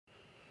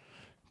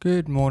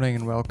Good morning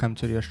and welcome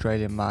to the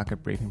Australian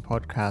Market Briefing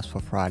Podcast for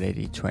Friday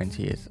the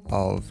 20th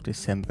of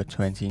December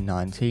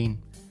 2019.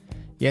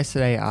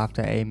 Yesterday,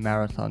 after a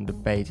marathon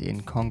debate in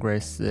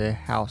Congress, the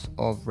House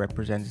of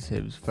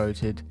Representatives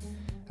voted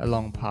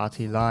along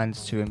party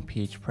lines to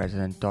impeach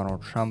President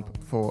Donald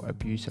Trump for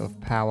abuse of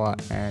power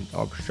and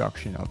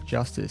obstruction of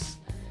justice.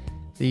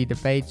 The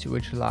debate,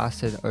 which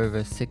lasted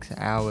over 6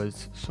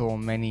 hours, saw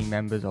many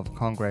members of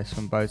Congress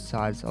from both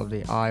sides of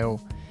the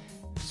aisle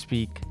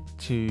speak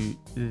to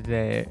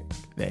their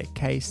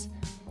case.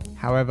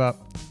 However,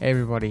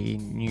 everybody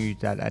knew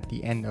that at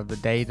the end of the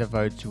day the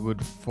votes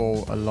would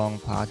fall along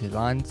party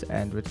lines,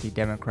 and with the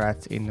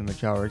Democrats in the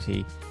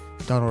majority,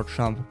 Donald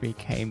Trump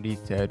became the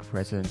third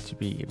president to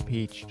be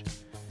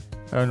impeached.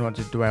 I don't want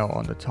to dwell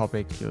on the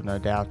topic, you'll no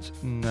doubt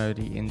know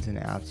the ins and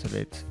outs of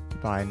it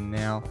by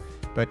now,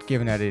 but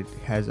given that it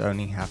has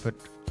only happened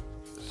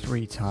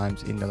 3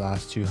 times in the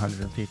last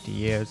 250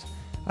 years,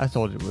 I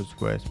thought it was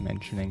worth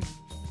mentioning.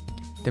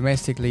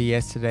 Domestically,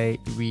 yesterday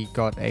we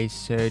got a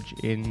surge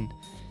in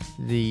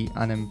the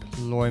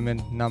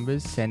unemployment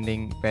numbers,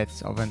 sending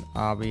bets of an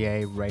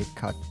RBA rate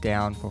cut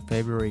down for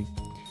February.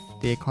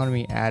 The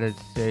economy added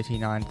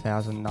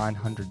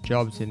 39,900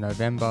 jobs in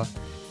November,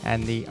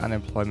 and the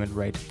unemployment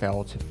rate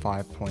fell to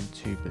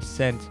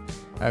 5.2%,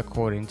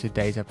 according to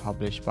data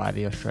published by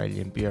the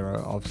Australian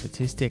Bureau of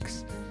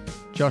Statistics.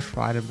 Josh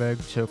Frydenberg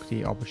took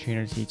the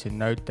opportunity to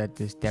note that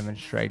this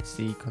demonstrates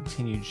the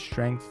continued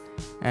strength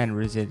and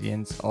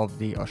resilience of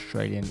the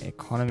Australian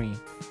economy.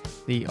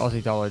 The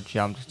Aussie dollar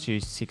jumped to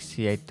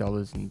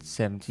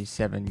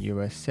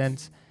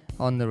 $68.77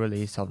 on the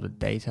release of the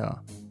data.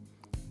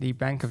 The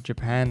Bank of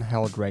Japan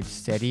held rates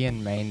steady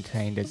and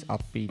maintained its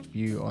upbeat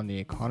view on the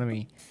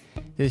economy.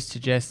 This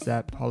suggests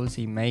that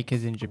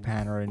policymakers in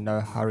Japan are in no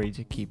hurry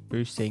to keep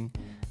boosting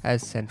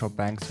as central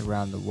banks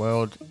around the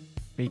world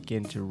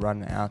begin to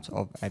run out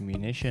of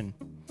ammunition.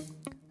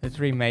 The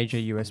 3 major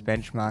US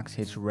benchmarks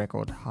hit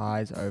record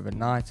highs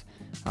overnight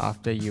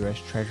after US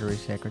Treasury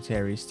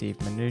Secretary Steve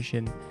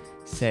Mnuchin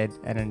said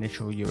an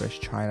initial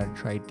US-China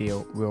trade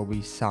deal will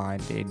be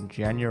signed in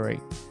January.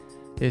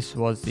 This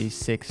was the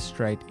 6th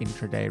straight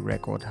intraday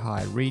record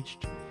high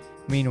reached.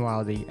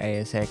 Meanwhile, the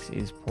ASX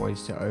is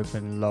poised to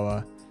open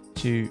lower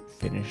to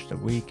finish the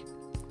week.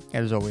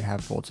 That is all we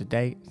have for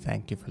today.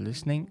 Thank you for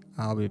listening.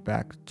 I'll be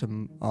back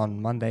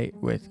on Monday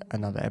with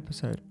another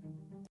episode.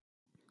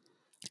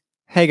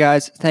 Hey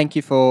guys, thank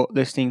you for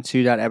listening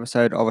to that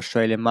episode of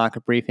Australian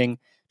Market Briefing.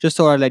 Just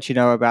thought I'd let you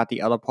know about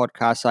the other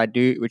podcast I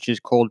do, which is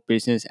called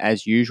Business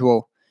as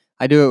Usual.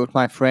 I do it with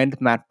my friend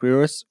Matt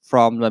Brewis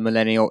from the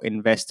Millennial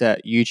Investor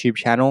YouTube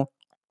channel,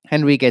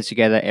 and we get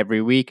together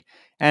every week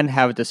and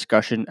have a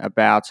discussion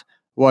about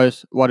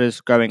what is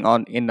going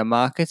on in the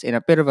markets in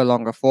a bit of a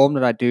longer form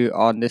that I do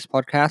on this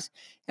podcast.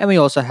 And we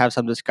also have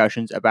some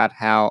discussions about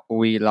how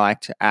we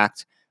like to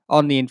act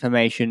on the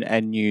information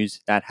and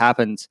news that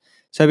happens.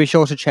 So be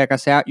sure to check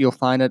us out. You'll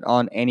find it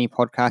on any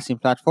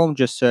podcasting platform.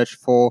 Just search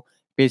for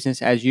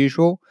Business as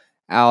Usual.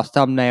 Our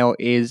thumbnail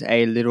is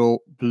a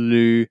little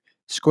blue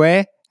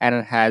square and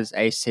it has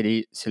a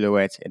city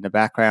silhouette in the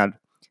background.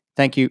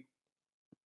 Thank you.